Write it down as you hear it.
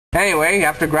Anyway,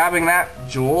 after grabbing that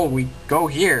jewel, we go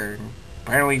here.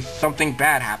 Apparently something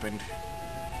bad happened.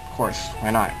 Of course,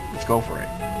 why not? Let's go for it.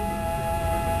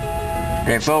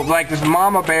 Okay, so like this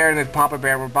mama bear and this papa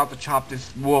bear were about to chop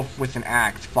this wolf with an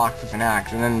axe, fox with an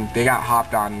axe, and then they got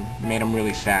hopped on and made them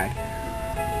really sad.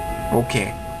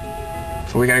 Okay.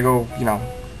 So we gotta go, you know,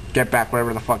 get back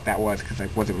whatever the fuck that was, because I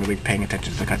wasn't really paying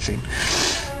attention to the cutscene.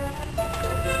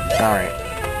 Alright.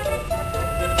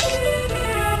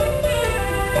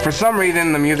 For some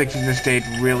reason, the music to this stage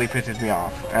really pisses me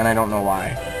off, and I don't know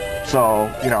why. So,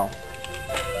 you know.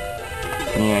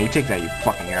 Yeah, you take that, you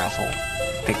fucking asshole.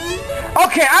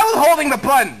 Okay, I was holding the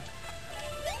button!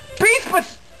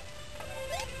 Beast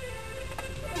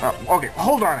Oh, okay,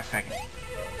 hold on a second.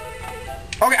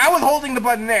 Okay, I was holding the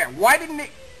button there. Why didn't it...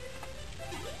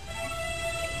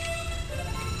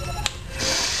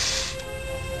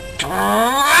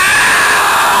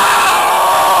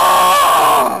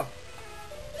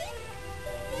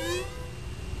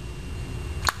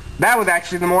 That was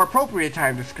actually the more appropriate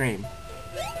time to scream.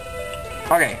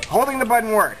 Okay, holding the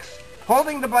button works.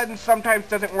 Holding the button sometimes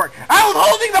doesn't work. I was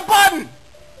holding the button!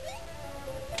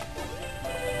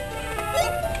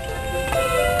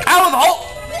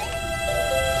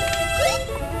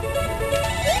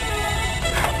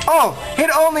 Oh, it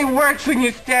only works when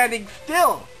you're standing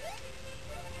still.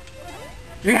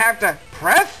 You have to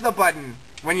press the button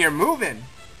when you're moving.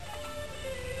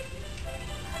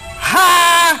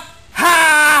 Ha!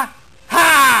 Ha!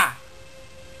 Ha!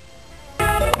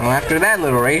 Well, after that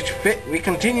little rage fit, we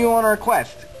continue on our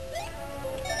quest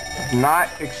of not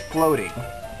exploding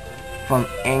from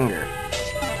anger.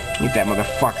 Eat that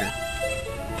motherfucker.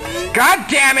 God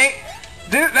damn it!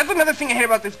 Dude, that's another thing I hate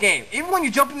about this game. Even when you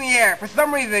jump in the air, for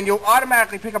some reason, you'll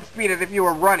automatically pick up speed as if you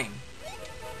were running.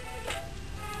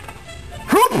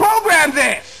 Who programmed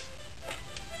this?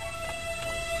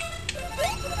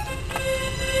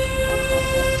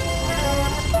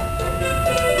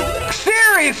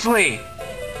 Seriously!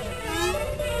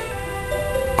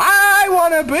 I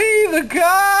wanna be the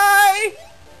guy!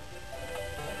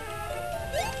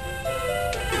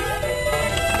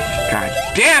 God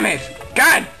damn it!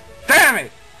 God damn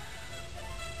it!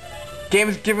 Game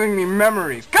is giving me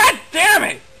memories. God damn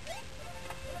it!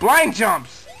 Blind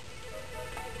jumps!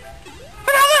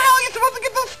 But how the hell are you supposed to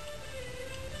get this?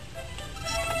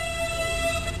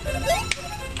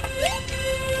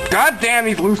 God damn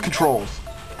these loose controls.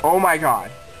 Oh my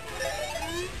god.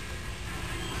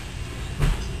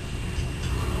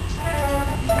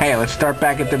 Hey, let's start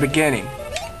back at the beginning.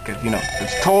 Because, you know,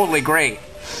 it's totally great.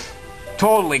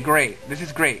 Totally great. This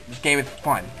is great. This game is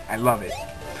fun. I love it.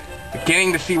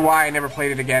 Beginning to see why I never played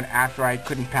it again after I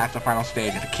couldn't pass the final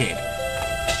stage as a kid.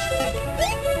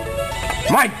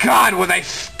 My god, was I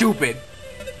stupid!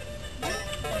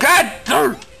 God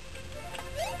damn!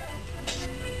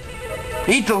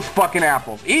 Eat those fucking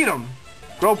apples. Eat them!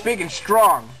 Grow big and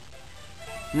strong.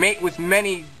 Mate with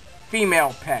many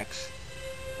female pecks.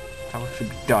 That's how it should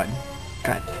be done.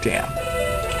 God damn.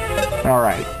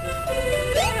 Alright.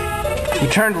 He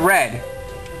turned red.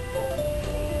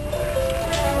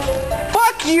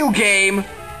 Fuck you, game!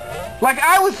 Like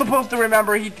I was supposed to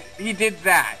remember he did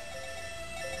that.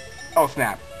 Oh,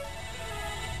 snap.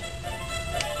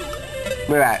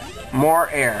 Look at that. More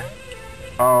air.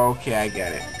 Okay, I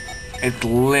get it. It's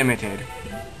limited.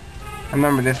 I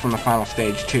remember this from the final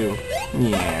stage, too.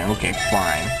 Yeah, okay,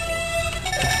 fine.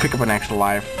 Let's pick up an extra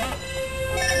life.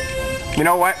 You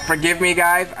know what? Forgive me,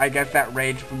 guys. I guess that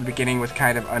rage from the beginning was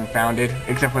kind of unfounded,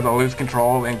 except for the loose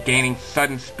control and gaining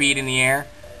sudden speed in the air.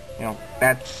 You know,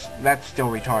 that's still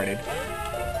retarded.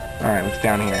 Alright, what's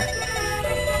down here?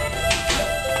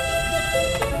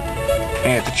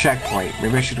 Hey, it's a checkpoint.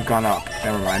 Maybe I should have gone up.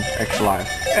 Never mind. Extra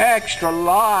life. Extra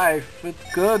life! It's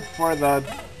good for the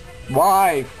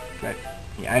wife. But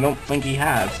yeah, I don't think he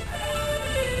has.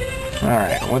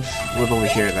 Alright, what's over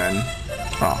here then?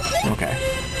 Oh, okay.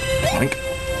 Link.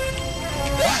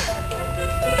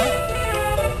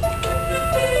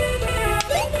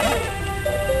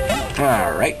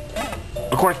 Alright.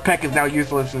 Of course, Peck is now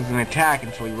useless as an attack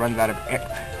until he runs out of air.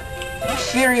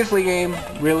 Seriously, game?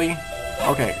 Really?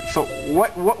 Okay, so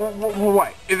what?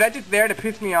 Is that just there to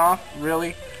piss me off?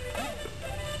 Really?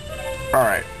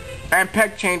 Alright. And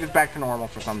Peck changes back to normal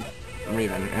for some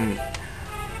reason, and...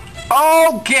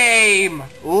 Oh, game!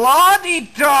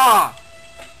 La-di-da!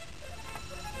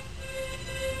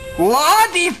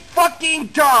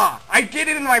 La-di-fucking-da! I did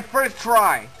it in my first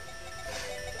try!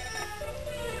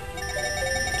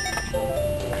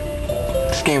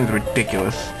 This game is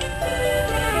ridiculous.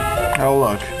 Oh,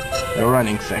 look. The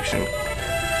running section.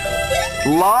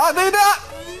 La-di-da!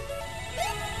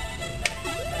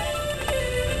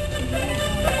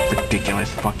 Ridiculous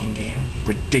fucking game.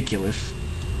 Ridiculous.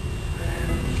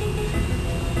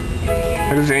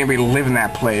 Why doesn't anybody live in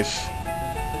that place?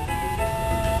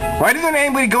 Why doesn't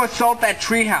anybody go assault that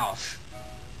treehouse?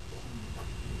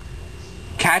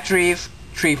 Catry's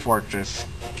Tree Fortress.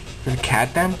 There's a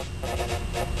cat then?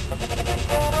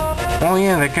 Oh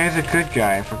yeah, that guy's a good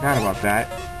guy. I forgot about that.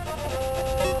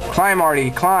 Climb,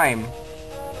 Ardy, climb!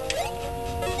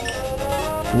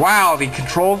 Wow, the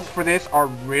controls for this are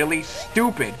really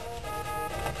stupid.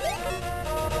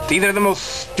 These are the most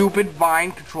stupid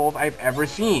Vine controls I've ever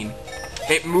seen.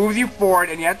 It moves you forward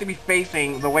and you have to be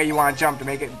facing the way you want to jump to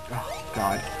make it... Oh,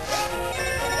 God.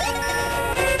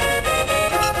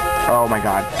 Oh my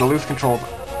God. The loose controls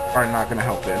are not going to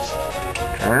help this.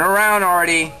 Turn around,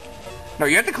 Ardy. No,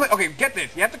 you have to click... Okay, get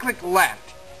this. You have to click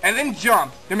left and then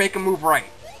jump to make him move right.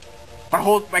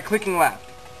 By clicking left.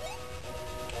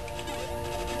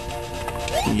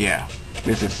 Yeah.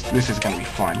 This is going to be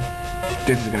fun.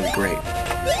 This is going to be great.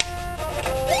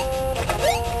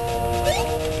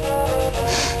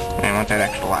 I want that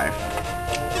extra life.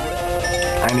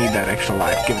 I need that extra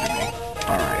life. Give it to me.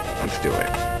 Alright, let's do it.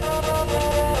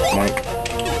 Boink.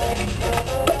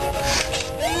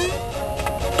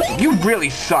 You really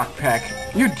suck, Peck.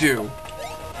 You do.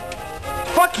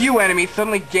 Fuck you, enemy,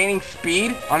 suddenly gaining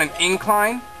speed on an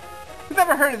incline? Who's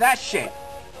ever heard of that shit?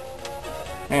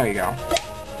 There we go.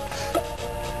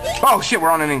 Oh shit, we're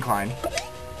on an incline.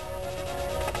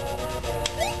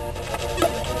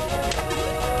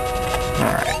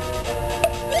 Alright.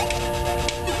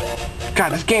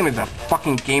 God, this game is a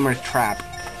fucking gamer's trap.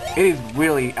 It is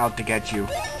really out to get you.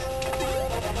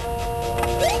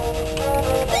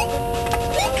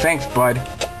 Thanks, bud.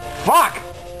 Fuck!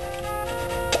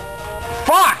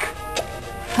 Fuck!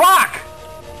 Fuck!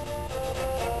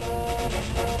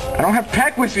 I don't have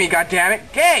Peck with me, goddammit!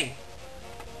 Gay!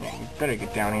 Yeah, you better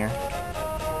get down here.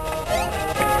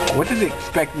 What does it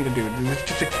expect me to do? Does it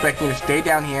just expect me to stay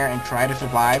down here and try to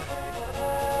survive?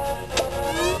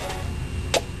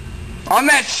 On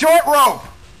that short rope!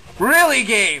 Really,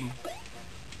 game?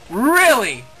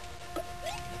 Really?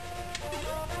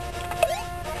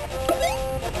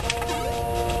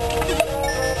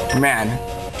 Man,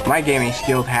 my gaming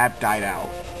skills have died out.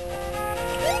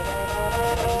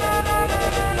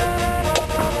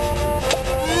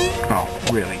 Oh,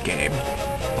 really, game?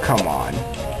 Come on.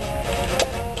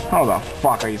 How the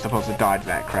fuck are you supposed to dodge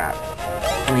that crap?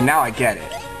 I mean, now I get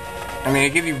it. I mean,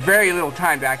 it gives you very little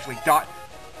time to actually dodge.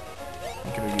 I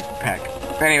could have used the Peck.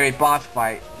 But anyway, boss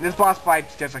fight. This boss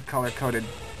fight's just a color-coded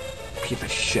piece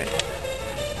of shit.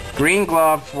 Green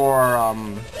glove for,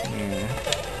 yeah.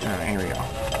 Alright, here we go.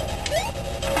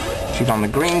 She's on the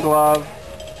green glove.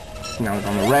 Now it's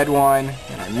on the red one,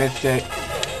 and I missed it.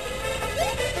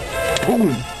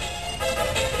 Boom!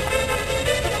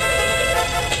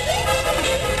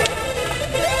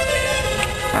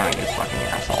 Alright, you fucking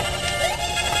asshole.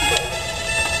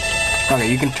 Okay,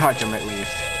 you can touch him at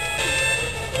least.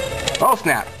 Oh,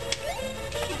 snap!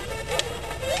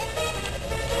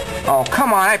 Oh,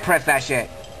 come on, I pressed that shit.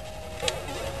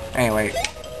 Anyway.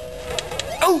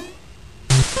 Oh!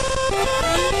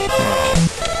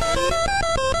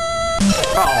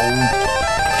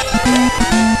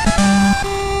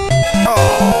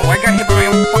 Oh, I got hit by my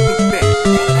own fucking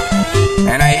fist.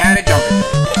 And I had it